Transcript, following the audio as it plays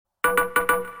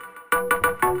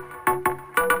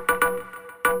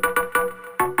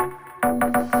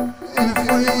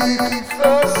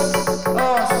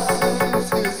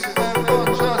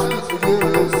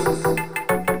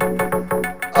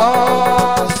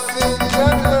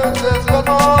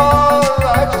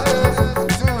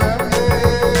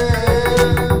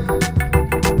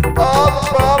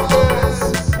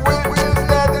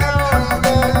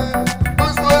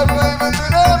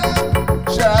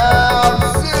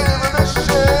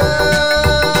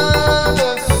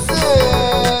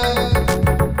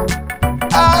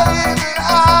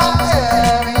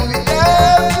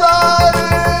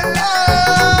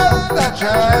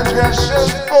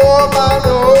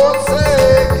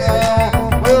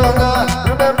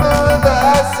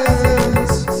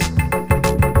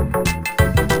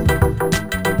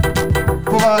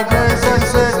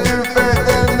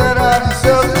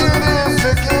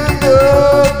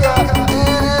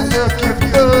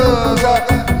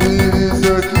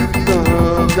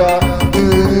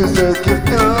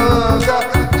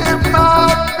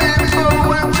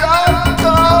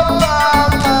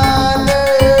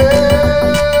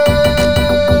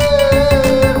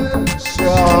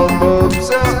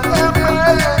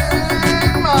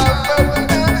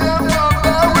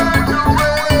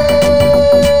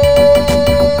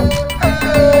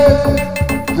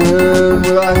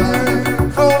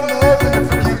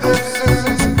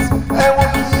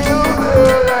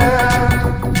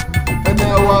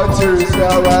all tears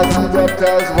fell as he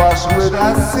baptized, washed with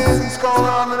our sins. Call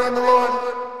on the name of the Lord.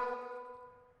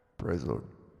 Praise the Lord.